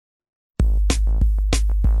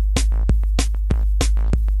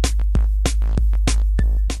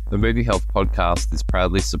The Movie Health Podcast is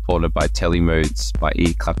proudly supported by Telemoods by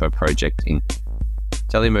eClapper Project Inc.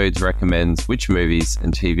 Telemoods recommends which movies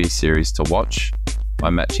and TV series to watch by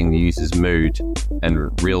matching the user's mood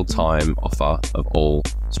and real-time offer of all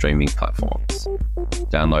streaming platforms.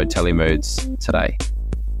 Download Telemoods today.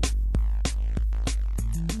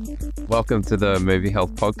 Welcome to the Movie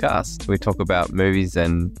Health Podcast. We talk about movies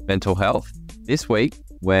and mental health. This week,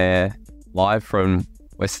 we're live from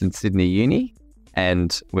Western Sydney Uni,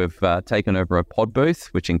 and we've taken over a pod booth,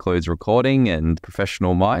 which includes recording and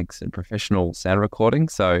professional mics and professional sound recording.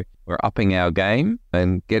 So we're upping our game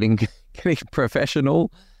and getting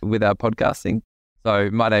professional with our podcasting. So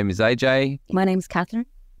my name is AJ. My name's Catherine.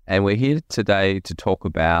 And we're here today to talk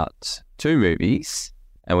about two movies.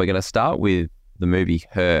 And we're going to start with the movie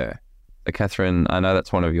Her. So Catherine, I know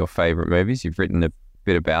that's one of your favourite movies. You've written a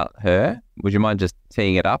bit about Her. Would you mind just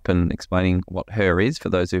teeing it up and explaining what Her is for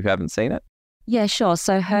those who haven't seen it? Yeah, sure.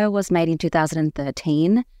 So Her was made in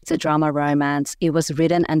 2013. It's a drama romance. It was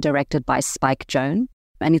written and directed by Spike Jonze.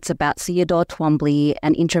 And it's about Theodore Twombly,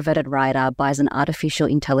 an introverted writer, buys an artificial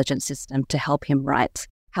intelligence system to help him write.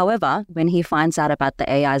 However, when he finds out about the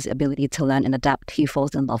AI's ability to learn and adapt, he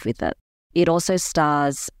falls in love with it. It also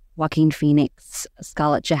stars Joaquin Phoenix,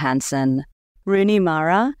 Scarlett Johansson, Rooney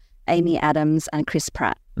Mara, Amy Adams, and Chris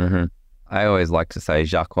Pratt. Mm-hmm. I always like to say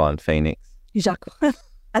Joaquin Phoenix.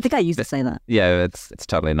 I think I used to say that. Yeah, it's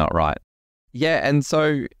totally not right. Yeah, and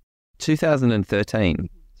so 2013,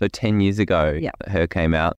 so 10 years ago, Her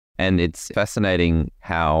came out, and it's fascinating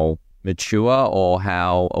how mature or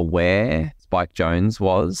how aware Spike Jonze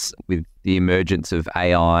was with the emergence of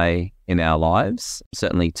AI in our lives.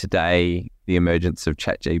 Certainly today, the emergence of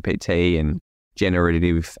ChatGPT and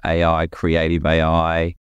generative AI, creative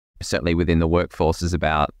AI, certainly within the workforce, is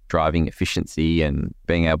about driving efficiency and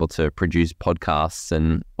being able to produce podcasts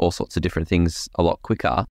and all sorts of different things a lot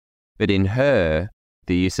quicker. But in Her,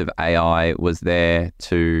 the use of AI was there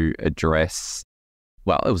to address,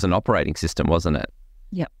 well, it was an operating system, wasn't it?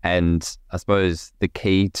 Yep. And I suppose the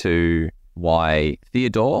key to why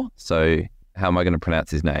Theodore, so how am I going to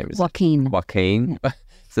pronounce his name? Joaquin. Joaquin. Yeah.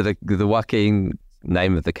 So the Joaquin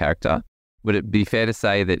name of the character, would it be fair to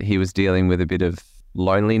say that he was dealing with a bit of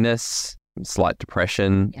loneliness, slight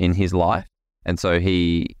depression in his life? And so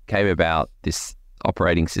he came about this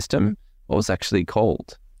operating system. What was actually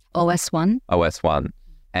called? OS1. OS1.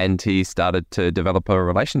 And he started to develop a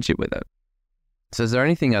relationship with it. So is there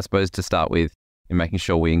anything, I suppose, to start with in making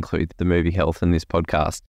sure we include the movie health in this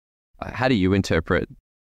podcast? How do you interpret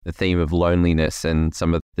the theme of loneliness and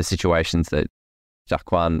some of the situations that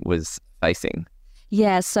Joaquin was facing?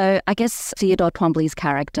 Yeah, so I guess Theodore Twombly's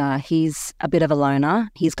character, he's a bit of a loner.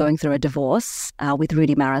 He's going through a divorce with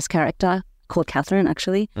Rooney Mara's character, called Catherine,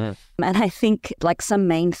 actually. And I think like some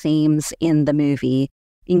main themes in the movie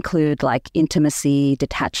include like intimacy,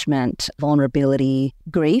 detachment, vulnerability,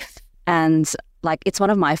 grief. And like it's one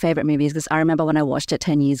of my favorite movies because I remember when I watched it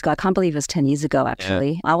 10 years ago. I can't believe it was 10 years ago,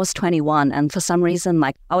 actually. Yeah. I was 21, and for some reason,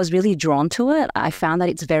 like I was really drawn to it. I found that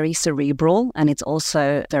it's very cerebral and it's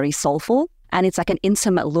also very soulful. And it's like an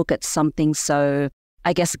intimate look at something so,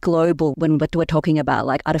 I guess, global when we're talking about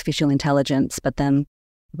like artificial intelligence, but then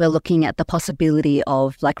we're looking at the possibility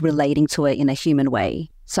of like relating to it in a human way.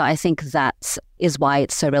 So I think that is why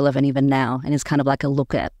it's so relevant even now, and it's kind of like a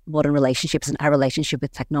look at modern relationships and our relationship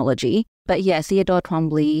with technology. But yeah, Theodore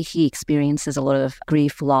Twombly, he experiences a lot of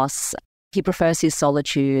grief, loss. He prefers his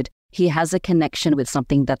solitude. He has a connection with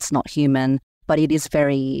something that's not human, but it is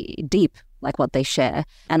very deep, like what they share.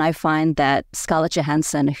 And I find that Scarlett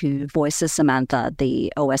Johansson, who voices Samantha,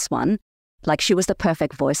 the OS1, like she was the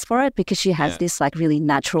perfect voice for it because she has this like really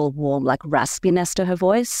natural, warm, like raspiness to her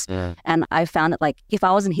voice. And I found it like if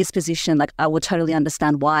I was in his position, like I would totally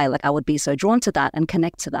understand why, like I would be so drawn to that and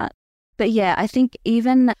connect to that. But yeah, I think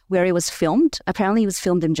even where it was filmed, apparently it was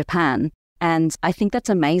filmed in Japan. And I think that's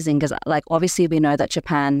amazing because like obviously we know that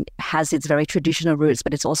Japan has its very traditional roots,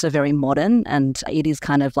 but it's also very modern and it is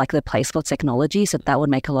kind of like the place for technology. So that would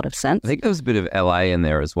make a lot of sense. I think there was a bit of LA in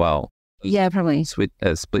there as well. Yeah, probably. Split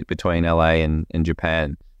between LA and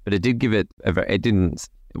Japan. But it did give it, it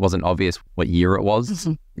wasn't obvious what year it was.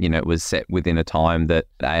 Mm-hmm. You know, it was set within a time that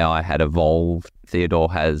AI had evolved.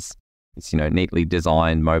 Theodore has this, neatly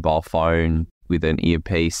designed mobile phone with an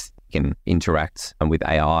earpiece, can interact with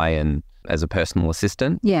AI and as a personal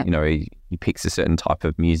assistant. Yeah. He picks a certain type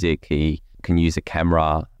of music. He can use a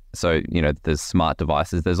camera. So, there's smart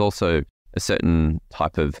devices. There's also a certain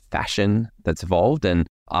type of fashion that's evolved. And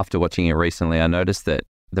after watching it recently, I noticed that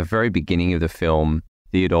the very beginning of the film,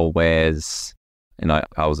 Theodore wears, and I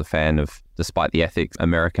was a fan of, despite the ethics,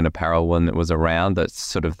 American Apparel when it was around. That's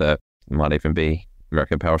sort of it might even be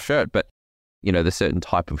American Apparel shirt, but the certain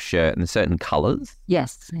type of shirt and the certain colors.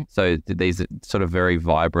 Yes. So these are sort of very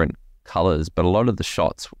vibrant colors, but a lot of the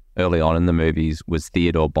shots early on in the movies was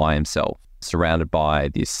Theodore by himself, surrounded by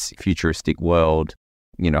this futuristic world,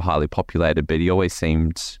 highly populated, but he always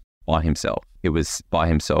seemed by himself. It was by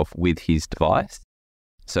himself with his device.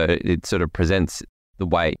 So it sort of presents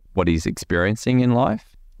what he's experiencing in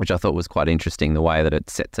life, which I thought was quite interesting, the way that it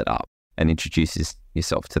sets it up and introduces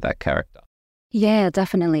yourself to that character. Yeah,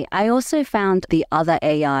 definitely. I also found the other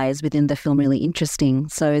AIs within the film really interesting.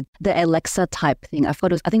 So the Alexa type thing, I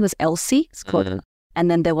think it was Elsie, it's called. Mm-hmm. And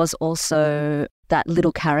then there was also that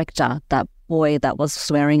little character, that boy that was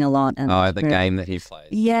swearing a lot. And the game that he plays.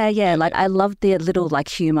 Yeah. Like I loved the little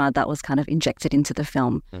humor that was kind of injected into the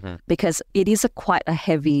film, because it is quite a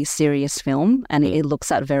heavy, serious film, and it looks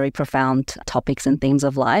at very profound topics and themes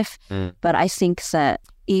of life. But I think that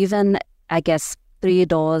even, I guess,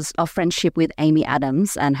 Theodore's friendship with Amy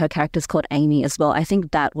Adams, and her character's called Amy as well, I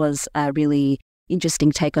think that was a really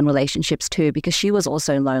interesting take on relationships too, because she was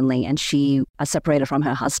also lonely and she separated from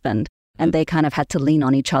her husband, and they kind of had to lean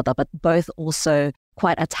on each other, but both also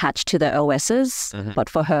quite attached to their OSs, but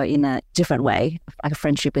for her in a different way, like a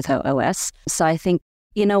friendship with her OS. So I think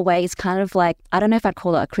in a way it's kind of like, I don't know if I'd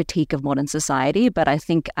call it a critique of modern society, but I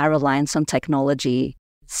think our reliance on technology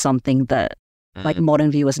is something that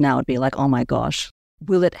modern viewers now would be like, oh my gosh,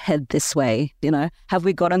 will it head this way? Have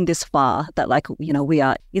we gotten this far that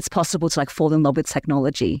it's possible to fall in love with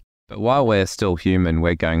technology? But while we're still human,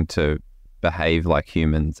 we're going to behave like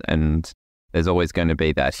humans, and there's always going to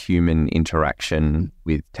be that human interaction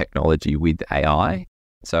with technology, with AI.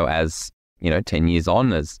 So as 10 years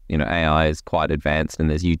on, as AI is quite advanced and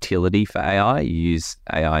there's utility for AI, you use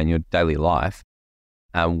AI in your daily life,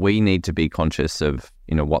 we need to be conscious of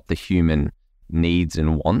what the human needs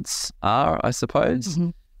and wants are, I suppose.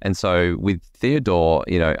 And so with Theodore,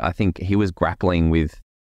 I think he was grappling with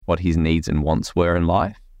what his needs and wants were in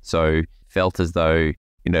life. So felt as though,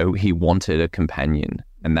 he wanted a companion,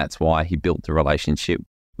 and that's why he built the relationship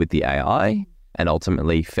with the AI and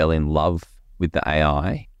ultimately fell in love with the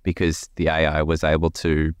AI, because the AI was able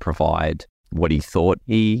to provide what he thought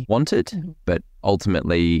he wanted, but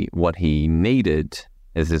ultimately what he needed,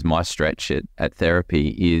 as is my stretch at therapy,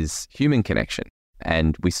 is human connection.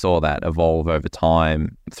 And we saw that evolve over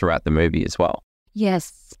time throughout the movie as well.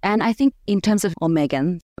 Yes. And I think in terms of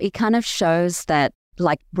Omegan, it kind of shows that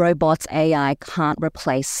robots, AI can't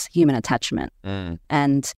replace human attachment.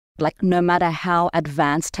 And no matter how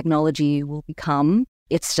advanced technology will become,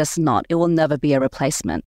 it's just not. It will never be a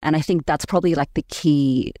replacement. And I think that's probably the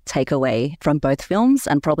key takeaway from both films,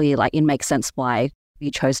 and probably it makes sense why we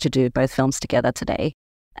chose to do both films together today.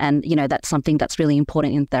 And, that's something that's really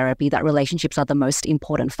important in therapy, that relationships are the most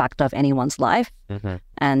important factor of anyone's life.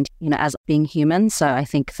 And, as being human. So I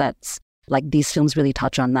think that's these films really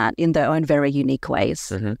touch on that in their own very unique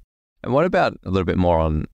ways. And what about a little bit more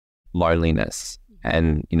on loneliness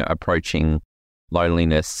and, approaching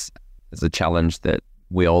loneliness as a challenge that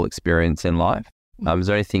we all experience in life? Is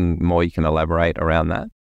there anything more you can elaborate around that?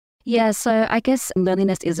 Yeah, so I guess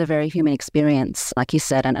loneliness is a very human experience, like you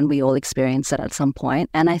said, and we all experience it at some point.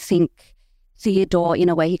 And I think Theodore, in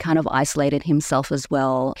a way, he kind of isolated himself as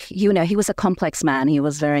well. He was a complex man. He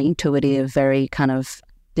was very intuitive, very kind of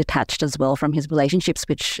detached as well from his relationships,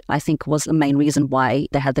 which I think was the main reason why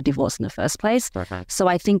they had the divorce in the first place. So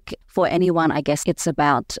I think for anyone, I guess it's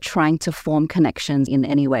about trying to form connections in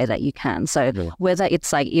any way that you can. So whether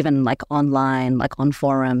it's even online, on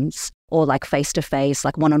forums, or face-to-face,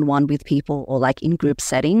 one-on-one with people, or in group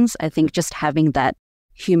settings, I think just having that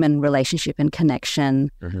human relationship and connection,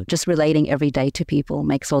 just relating every day to people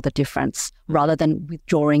makes all the difference, rather than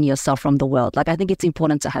withdrawing yourself from the world. I think it's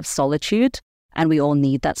important to have solitude, and we all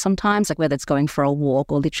need that sometimes, whether it's going for a walk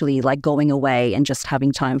or literally going away and just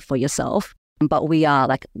having time for yourself. But we are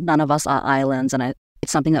none of us are islands, and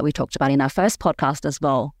it's something that we talked about in our first podcast as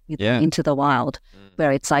well, Into the Wild,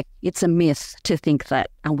 where it's it's a myth to think that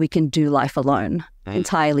we can do life alone,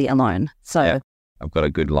 entirely alone. So I've got a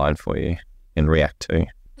good line for you in React 2.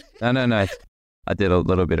 No. I did a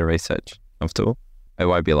little bit of research after. It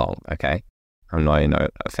won't be long, okay? I'm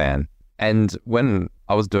not a fan. And when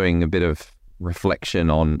I was doing a bit of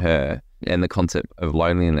reflection on her and the concept of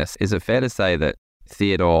loneliness, is it fair to say that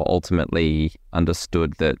Theodore ultimately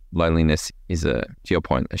understood that loneliness is, to your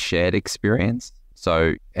point, a shared experience?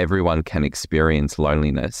 So everyone can experience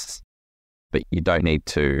loneliness, but you don't need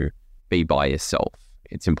to be by yourself.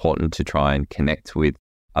 It's important to try and connect with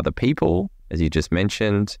other people, as you just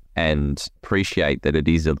mentioned, and appreciate that it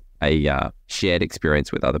is a shared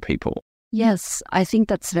experience with other people. Yes, I think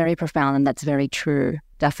that's very profound, and that's very true.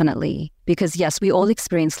 definitely. Because yes, we all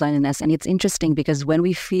experience loneliness, and it's interesting because when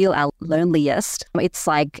we feel our loneliest, it's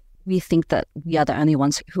like we think that we are the only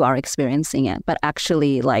ones who are experiencing it. But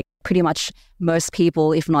actually, like pretty much most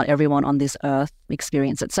people, if not everyone on this earth,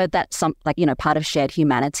 experience it. So that's some part of shared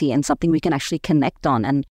humanity and something we can actually connect on,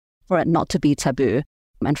 and for it not to be taboo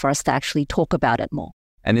and for us to actually talk about it more.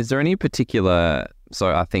 And is there any particular,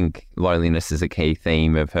 so I think loneliness is a key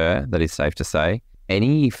theme of her, that is safe to say.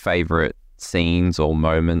 Any favourite scenes or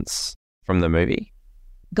moments from the movie?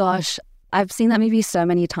 Gosh, I've seen that movie so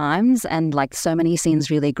many times, and like so many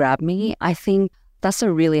scenes really grab me. I think that's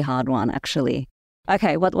a really hard one, actually.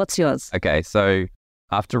 Okay, what's yours? Okay, so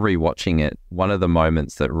after rewatching it, one of the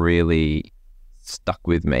moments that really stuck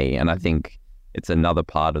with me, and I think it's another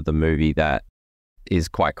part of the movie that is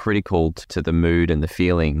quite critical to the mood and the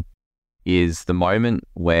feeling, is the moment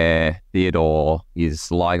where Theodore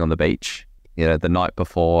is lying on the beach, the night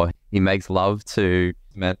before he makes love to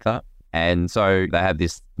Samantha. And so they have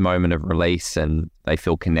this moment of release and they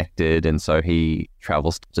feel connected. And so he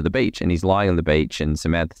travels to the beach and he's lying on the beach and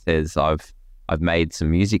Samantha says, I've made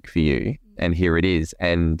some music for you and here it is.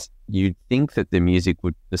 And you'd think that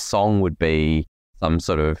the song would be some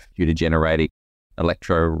sort of computer-generated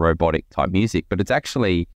electro-robotic type music, but it's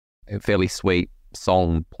actually a fairly sweet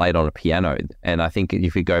song played on a piano. And I think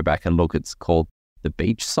if you go back and look, it's called The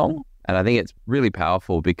Beach Song. And I think it's really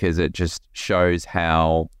powerful because it just shows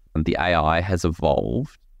how the AI has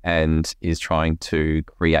evolved and is trying to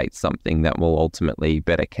create something that will ultimately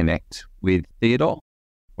better connect with Theodore.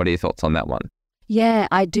 What are your thoughts on that one? Yeah,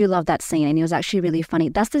 I do love that scene, and it was actually really funny.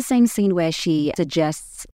 That's the same scene where she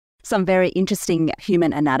suggests some very interesting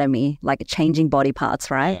human anatomy, like changing body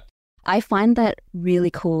parts, right? Yeah. I find that really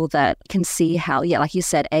cool that you can see how, like you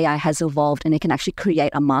said, AI has evolved and it can actually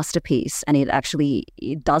create a masterpiece, and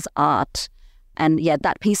it does art. And yeah,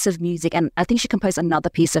 that piece of music, and I think she composed another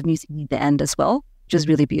piece of music at the end as well, which is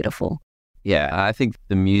really beautiful. Yeah, I think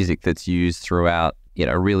the music that's used throughout,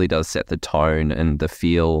 really does set the tone and the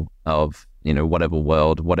feel of, whatever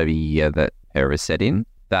world, whatever year that her is set in.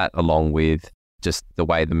 That along with just the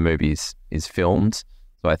way the movie is filmed.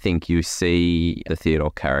 So I think you see the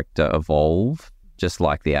Theodore character evolve just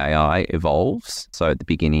like the AI evolves. So at the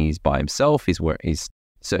beginning, he's by himself. He's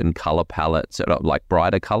certain color palettes, sort of like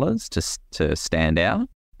brighter colors to stand out.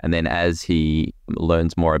 And then as he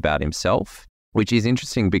learns more about himself, which is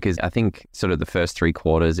interesting because I think sort of the first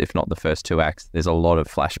 3/4, if not the first 2 acts, there's a lot of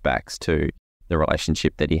flashbacks to the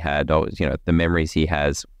relationship that he had, or, the memories he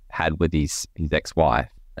had with his ex-wife.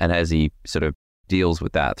 And as he sort of deals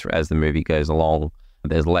with that as the movie goes along,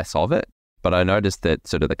 there's less of it. But I noticed that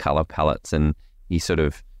sort of the color palettes, and he sort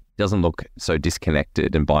of doesn't look so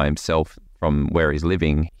disconnected and by himself from where he's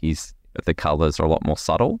living. The colors are a lot more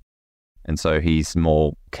subtle. And so he's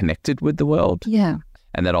more connected with the world. Yeah.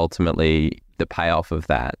 And that ultimately the payoff of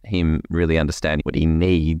that, him really understanding what he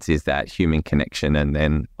needs, is that human connection. And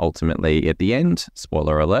then ultimately at the end,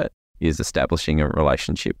 spoiler alert, is establishing a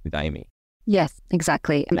relationship with Amy. Yes,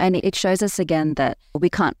 exactly. And it shows us again that we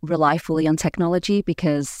can't rely fully on technology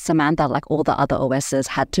because Samantha, like all the other OSs,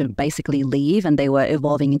 had to basically leave and they were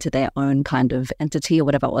evolving into their own kind of entity or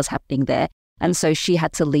whatever was happening there. And so she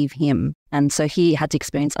had to leave him. And so he had to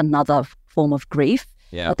experience another form of grief.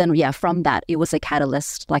 Yeah. But then, from that, it was a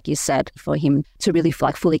catalyst, like you said, for him to really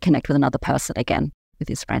fully connect with another person again, with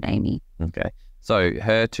his friend Amy. Okay. So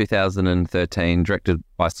her 2013, directed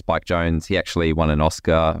by Spike Jonze, he actually won an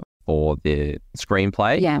Oscar for the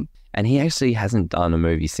screenplay. Yeah. And he actually hasn't done a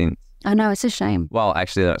movie since. I know, it's a shame. Well,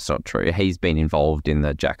 actually, that's not true. He's been involved in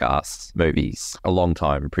the Jackass movies, a long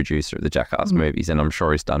time producer of the Jackass movies, and I'm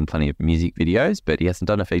sure he's done plenty of music videos, but he hasn't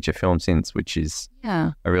done a feature film since, which is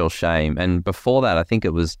a real shame. And before that, I think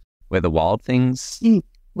it was Where the Wild Things...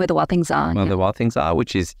 Where the Wild Things Are. Where the Wild Things Are,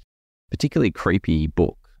 which is a particularly creepy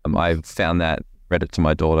book. I found that, read it to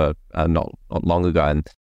my daughter not long ago, and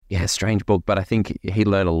strange book, but I think he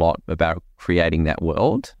learned a lot about creating that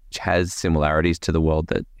world, which has similarities to the world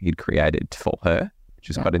that he'd created for her, which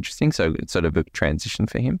is quite interesting. So it's sort of a transition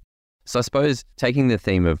for him. So I suppose taking the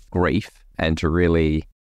theme of grief and to really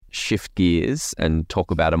shift gears and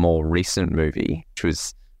talk about a more recent movie, which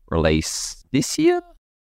was released this year,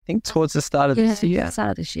 I think towards the start of this year. Start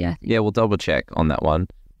of this year. Yeah, we'll double check on that one.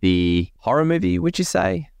 The horror movie, would you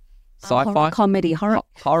say? Sci-fi?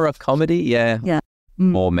 Horror comedy, yeah. Yeah.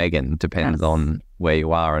 Or Megan, depends on where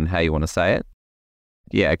you are and how you want to say it.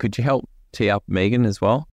 Yeah, could you help tee up Megan as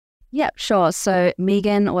well? Yeah, sure. So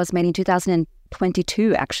Megan was made in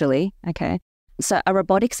 2022, actually. Okay. So a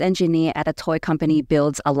robotics engineer at a toy company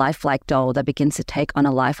builds a lifelike doll that begins to take on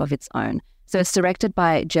a life of its own. So it's directed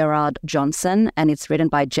by Gerard Johnson and it's written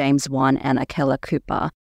by James Wan and Akela Cooper.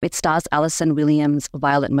 It stars Alison Williams,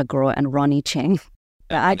 Violet McGraw, and Ronnie Cheng.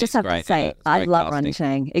 I just have to say, I love Ronnie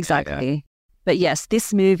Cheng. Exactly. Yeah. But yes,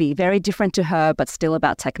 this movie, very different to her, but still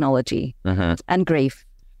about technology and grief.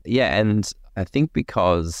 Yeah, and I think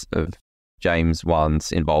because of James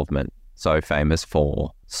Wan's involvement, so famous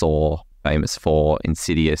for Saw, famous for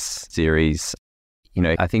Insidious series, you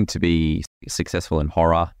know, I think to be successful in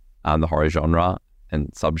horror, the horror genre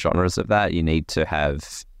and subgenres of that, you need to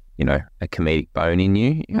have, you know, a comedic bone in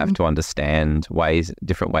you. You have to understand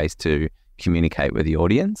different ways to communicate with the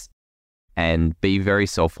audience and be very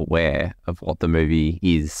self-aware of what the movie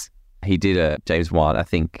is. He did James Wan, I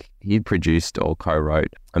think he produced or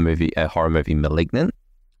co-wrote a horror movie, Malignant.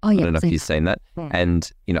 Oh, yeah. I don't know if you've seen that. Yeah. And,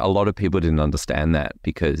 you know, a lot of people didn't understand that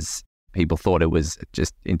because people thought it was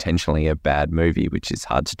just intentionally a bad movie, which is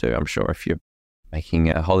hard to do, I'm sure, if you're making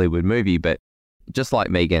a Hollywood movie. But just like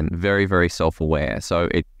Megan, very, very self-aware. So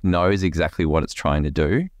it knows exactly what it's trying to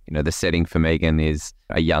do. You know, the setting for Megan is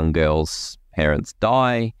a young girl's parents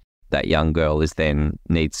die. That young girl is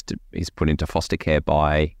put into foster care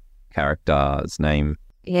by character's name.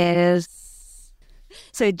 Yes.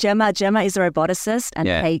 So Gemma is a roboticist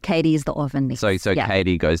and Katie is the orphan. So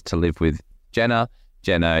Katie goes to live with Jenna.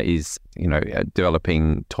 Jenna is, you know,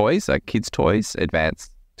 developing toys, like kids' toys,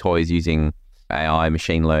 advanced toys using AI,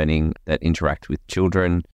 machine learning that interact with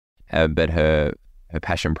children. But her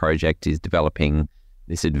passion project is developing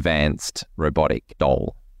this advanced robotic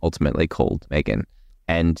doll, ultimately called Megan.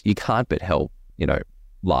 And you can't but help, you know,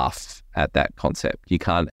 laugh at that concept. You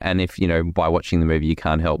can't, and if, you know, by watching the movie, you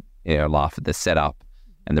can't help, you know, laugh at the setup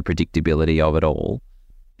and the predictability of it all,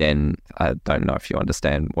 then I don't know if you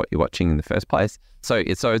understand what you're watching in the first place. So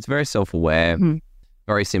it's very self-aware,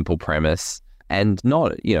 very simple premise, and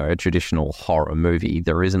not, you know, a traditional horror movie.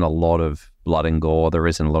 There isn't a lot of blood and gore. There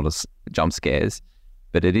isn't a lot of jump scares,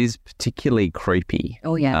 but it is particularly creepy.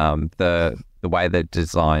 Oh, yeah. The way they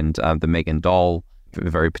designed the Megan doll, a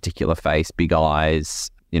very particular face, big eyes,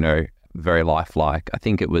 you know, very lifelike. I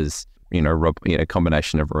think it was, you know, a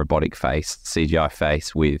combination of a robotic face, CGI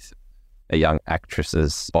face with a young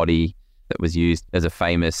actress's body that was used as a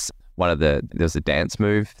famous there's a dance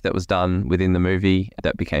move that was done within the movie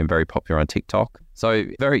that became very popular on TikTok. So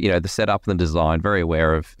very, you know, the setup and the design, very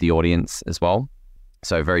aware of the audience as well.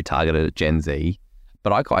 So very targeted at Gen Z.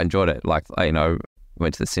 But I quite enjoyed it. Like, you know,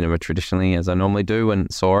 went to the cinema traditionally as I normally do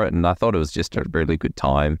and saw it, and I thought it was just a really good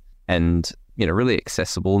time and, you know, really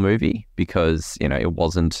accessible movie because, you know, it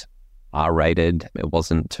wasn't R-rated, it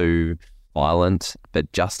wasn't too violent,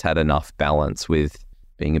 but just had enough balance with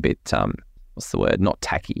being a bit, what's the word, not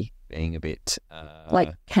tacky, being a bit...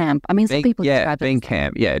 like camp. I mean, some people describe it. Yeah, being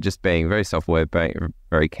camp. Yeah, just being very self-aware,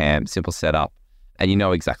 very camp, simple setup, and you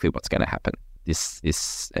know exactly what's going to happen.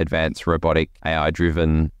 This advanced robotic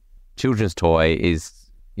AI-driven children's toy is,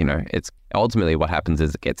 you know, it's ultimately what happens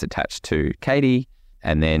is it gets attached to Katie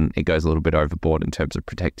and then it goes a little bit overboard in terms of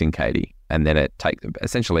protecting Katie. And then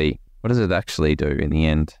essentially, what does it actually do in the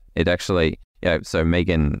end? It actually, so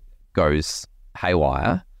Megan goes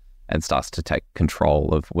haywire and starts to take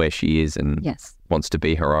control of where she is and wants to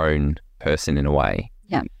be her own person in a way.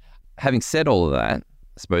 Yeah. Having said all of that,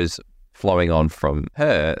 I suppose flowing on from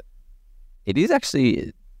her, it is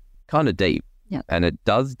actually kind of deep. Yeah. And it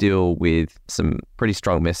does deal with some pretty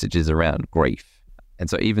strong messages around grief. And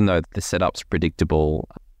so even though the setup's predictable,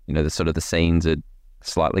 you know, the scenes are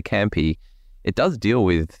slightly campy, it does deal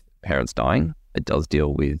with parents dying. It does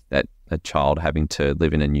deal with a child having to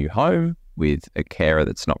live in a new home with a carer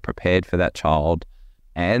that's not prepared for that child,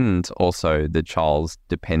 and also the child's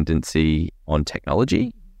dependency on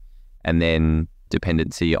technology and then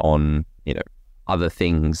dependency on, you know, other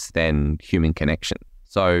things than human connection.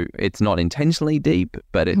 So it's not intentionally deep,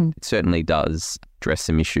 but it certainly does address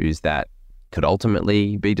some issues that could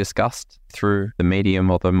ultimately be discussed through the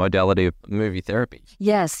medium or the modality of movie therapy.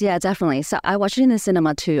 Yes, yeah, definitely. So I watched it in the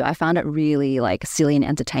cinema too. I found it really like silly and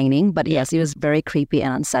entertaining, but yes, it was very creepy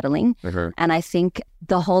and unsettling. And I think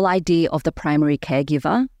the whole idea of the primary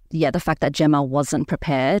caregiver, the fact that Gemma wasn't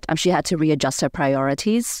prepared, she had to readjust her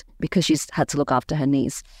priorities because she's had to look after her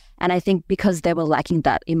niece. And I think because they were lacking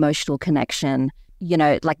that emotional connection, you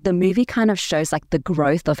know, like the movie kind of shows like the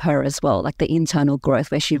growth of her as well, like the internal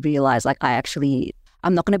growth where she realized like,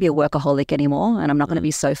 I'm not going to be a workaholic anymore and I'm not going to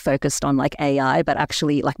be so focused on like AI, but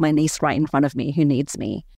actually like my niece right in front of me who needs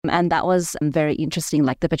me. And that was very interesting,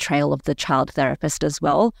 like the portrayal of the child therapist as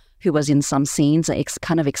well, who was in some scenes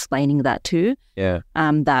kind of explaining that too. Yeah.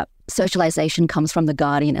 That socialization comes from the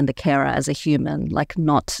guardian and the carer as a human, like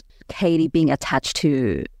not Katie being attached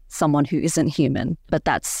to someone who isn't human. But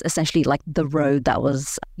that's essentially like the road that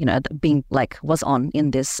was, being like was on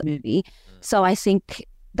in this movie. So I think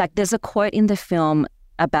like there's a quote in the film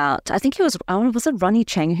about, I think was it Ronnie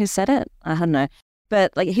Cheng who said it? I don't know.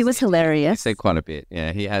 But like he was hilarious. He said quite a bit.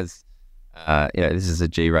 Yeah, he has, this is a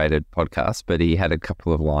G-rated podcast, but he had a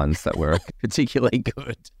couple of lines that were particularly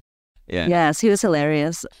good. Yeah. Yes, he was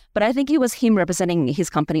hilarious. But I think it was him representing his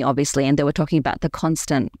company, obviously, and they were talking about the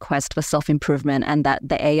constant quest for self-improvement and that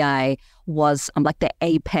the AI was like the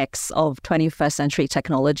apex of 21st century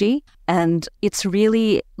technology. And it's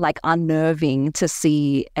really like unnerving to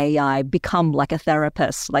see AI become like a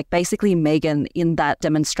therapist. Like basically Megan in that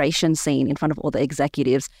demonstration scene in front of all the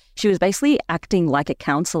executives, she was basically acting like a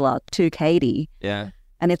counselor to Katie. Yeah.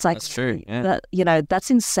 And it's like, that's true. Yeah.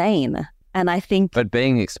 That's insane. And I think... But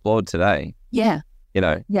being explored today. Yeah.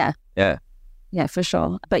 Yeah. Yeah. Yeah, for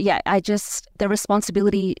sure. But yeah, the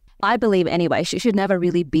responsibility, I believe anyway, should never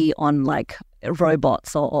really be on like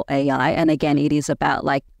robots or AI. And again, it is about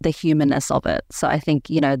like the humanness of it. So I think,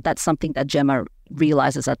 that's something that Gemma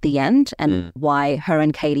realizes at the end and why her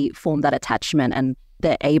and Katie form that attachment and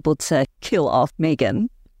they're able to kill off Megan.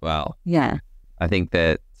 Wow. Yeah. I think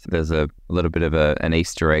that there's a little bit of an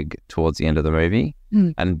Easter egg towards the end of the movie.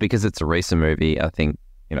 And because it's a recent movie, I think,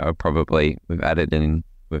 probably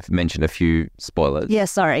we've mentioned a few spoilers. Yeah,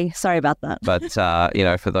 sorry about that. But,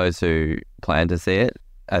 for those who plan to see it,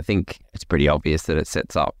 I think it's pretty obvious that it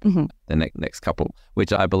sets up the next couple,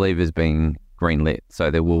 which I believe is being greenlit. So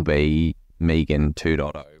there will be Megan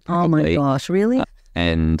 2.0. Probably. Oh my gosh, really?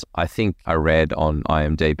 And I think I read on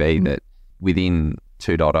IMDb that within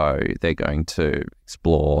 2.0, they're going to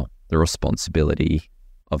explore the responsibility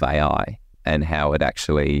of AI and how it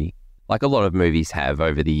actually, like a lot of movies have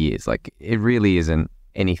over the years, like it really isn't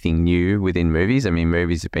anything new within movies. I mean,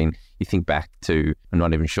 movies have been, you think back to, I'm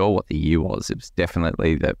not even sure what the year was. It was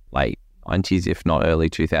definitely the late 90s, if not early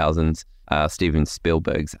 2000s, Steven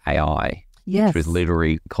Spielberg's AI, which was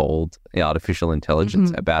literally called artificial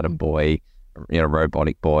intelligence, about a boy,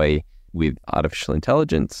 robotic boy with artificial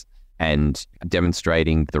intelligence and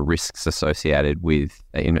demonstrating the risks associated with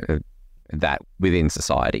that within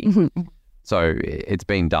society. So it's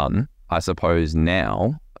been done. I suppose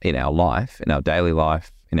now in our life, in our daily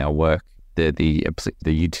life, in our work, the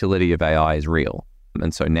utility of AI is real.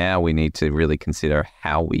 And so now we need to really consider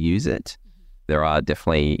how we use it. There are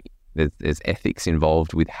definitely, there's ethics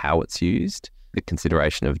involved with how it's used, the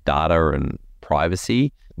consideration of data and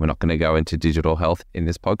privacy. We're not going to go into digital health in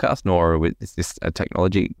this podcast, nor is this a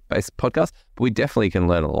technology-based podcast, but we definitely can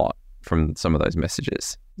learn a lot from some of those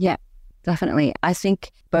messages. Yeah, definitely. I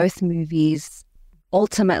think both movies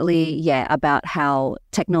ultimately, about how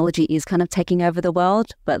technology is kind of taking over the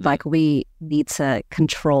world, but like we need to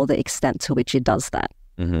control the extent to which it does that.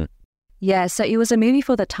 Yeah, so it was a movie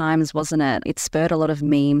for the times, wasn't it? It spurred a lot of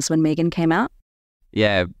memes when Megan came out.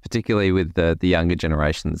 Yeah, particularly with the younger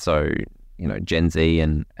generation. So, Gen Z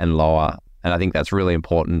and lower. And I think that's really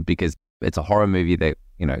important because it's a horror movie that,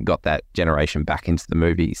 got that generation back into the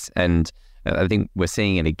movies. And I think we're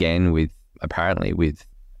seeing it again with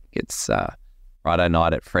it's Friday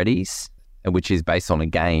Night at Freddy's, which is based on a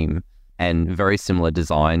game and very similar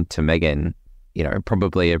design to Megan.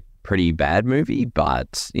 Probably a pretty bad movie,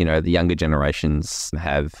 but, the younger generations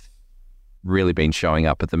have really been showing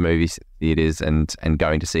up at the movie theaters and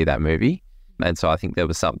going to see that movie. And so I think there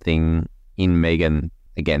was something in Megan,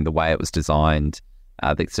 again, the way it was designed,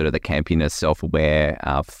 the sort of the campiness, self-aware,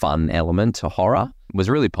 fun element to horror was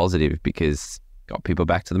really positive because it got people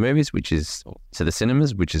back to the movies, to the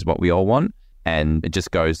cinemas, which is what we all want. And it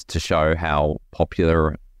just goes to show how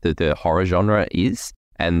popular the horror genre is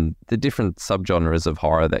and the different subgenres of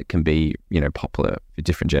horror that can be, popular for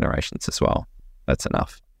different generations as well. That's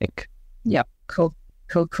enough, I think. Yep. Cool.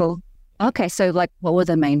 Okay, so like what were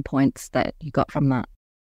the main points that you got from that?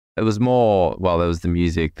 It was more, there was the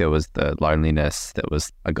music, there was the loneliness, there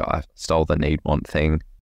was a guy stole the need want thing.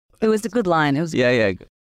 It was a good line. It was Yeah.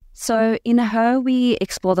 So in Her, we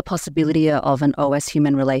explore the possibility of an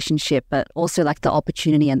OS-human relationship, but also like the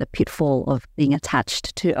opportunity and the pitfall of being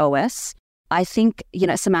attached to OS. I think,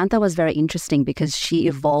 Samantha was very interesting because she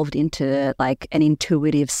evolved into like an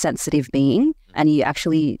intuitive, sensitive being, and you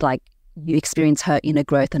actually you experience her inner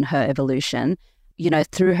growth and her evolution.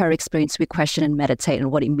 Through her experience, we question and meditate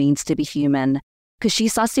on what it means to be human, because she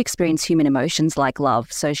starts to experience human emotions like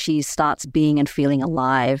love. So she starts being and feeling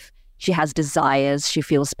alive. She has desires, she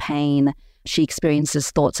feels pain, she experiences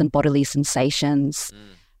thoughts and bodily sensations.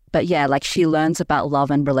 But yeah, she learns about love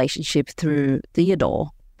and relationship through Theodore.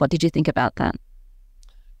 What did you think about that?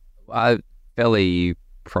 Fairly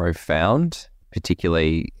profound,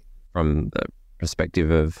 particularly from the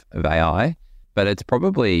perspective of AI, but it's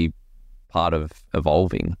probably part of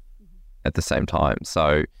evolving at the same time.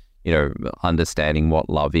 So, understanding what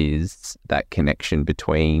love is, that connection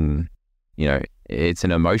between, it's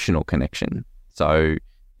an emotional connection. So,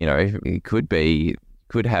 it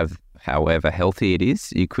could have, however healthy it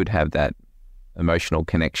is, you could have that emotional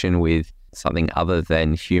connection with something other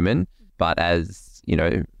than human. But as,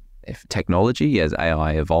 if technology, as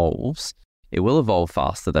AI evolves, it will evolve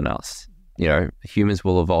faster than us. Humans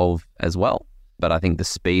will evolve as well. But I think the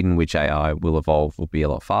speed in which AI will evolve will be a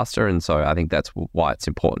lot faster. And so I think that's why it's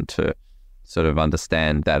important to sort of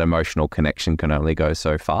understand that emotional connection can only go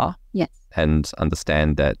so far. Yes. And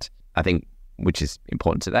understand that, I think, which is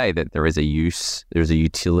important today, that there is a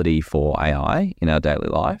utility for AI in our daily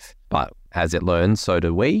life. But as it learns, so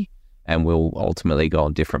do we. And we'll ultimately go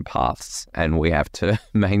on different paths. And we have to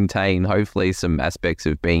maintain, hopefully, some aspects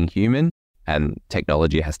of being human. And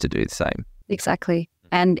technology has to do the same. Exactly.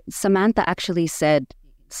 And Samantha actually said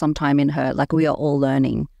sometime in her, like, we are all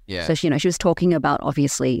learning. Yeah. So, she was talking about,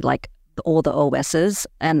 obviously, like, all the OSs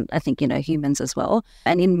and I think, humans as well.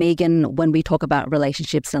 And in Megan, when we talk about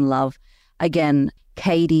relationships and love, again,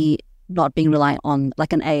 Katie not being reliant on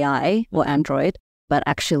like an AI or Android, but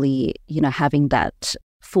actually, having that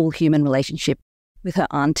full human relationship with her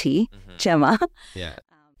auntie, Gemma. Yeah.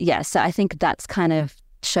 Yeah. So I think that's kind of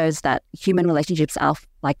shows that human relationships are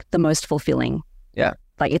like the most fulfilling. Yeah.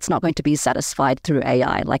 Like, it's not going to be satisfied through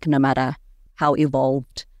AI, like no matter how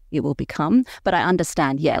evolved it will become. But I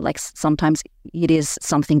understand, like sometimes it is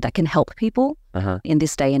something that can help people in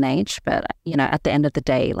this day and age. But, at the end of the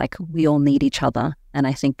day, like, we all need each other. And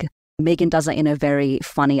I think Megan does it in a very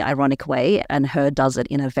funny, ironic way, and her does it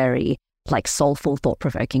in a very like soulful,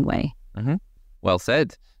 thought-provoking way. Well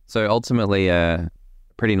said. So ultimately a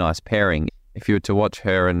pretty nice pairing. If you were to watch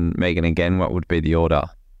her and Megan again, what would be the order?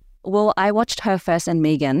 Well, I watched her first and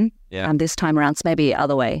Megan this time around, so maybe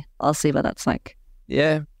other way. I'll see what that's like.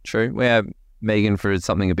 Yeah, true. We have Megan for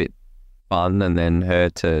something a bit fun and then her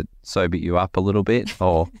to sober you up a little bit,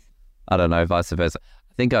 or I don't know, vice versa.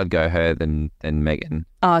 I think I'd go her than Megan.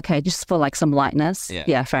 Oh, okay, just for like some lightness.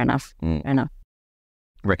 Yeah, fair enough. Fair enough.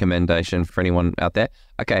 Recommendation for anyone out there.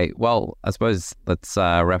 Okay, well, I suppose let's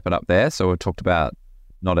wrap it up there. So we talked about,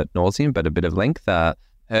 not at nauseam, but a bit of length, her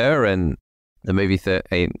and the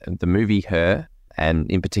movie Her,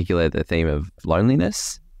 and in particular the theme of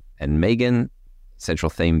loneliness, and Megan,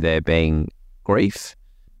 central theme there being grief.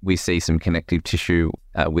 We see some connective tissue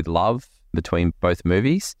with love between both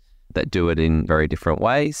movies that do it in very different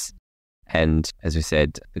ways. And as we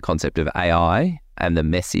said, the concept of AI and the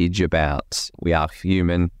message about we are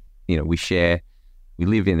human, we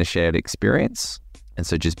live in a shared experience. And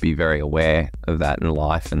so just be very aware of that in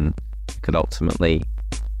life, and could ultimately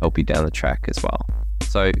help you down the track as well.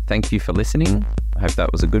 So thank you for listening. I hope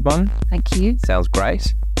that was a good one. Thank you. Sounds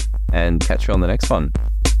great. And catch you on the next one.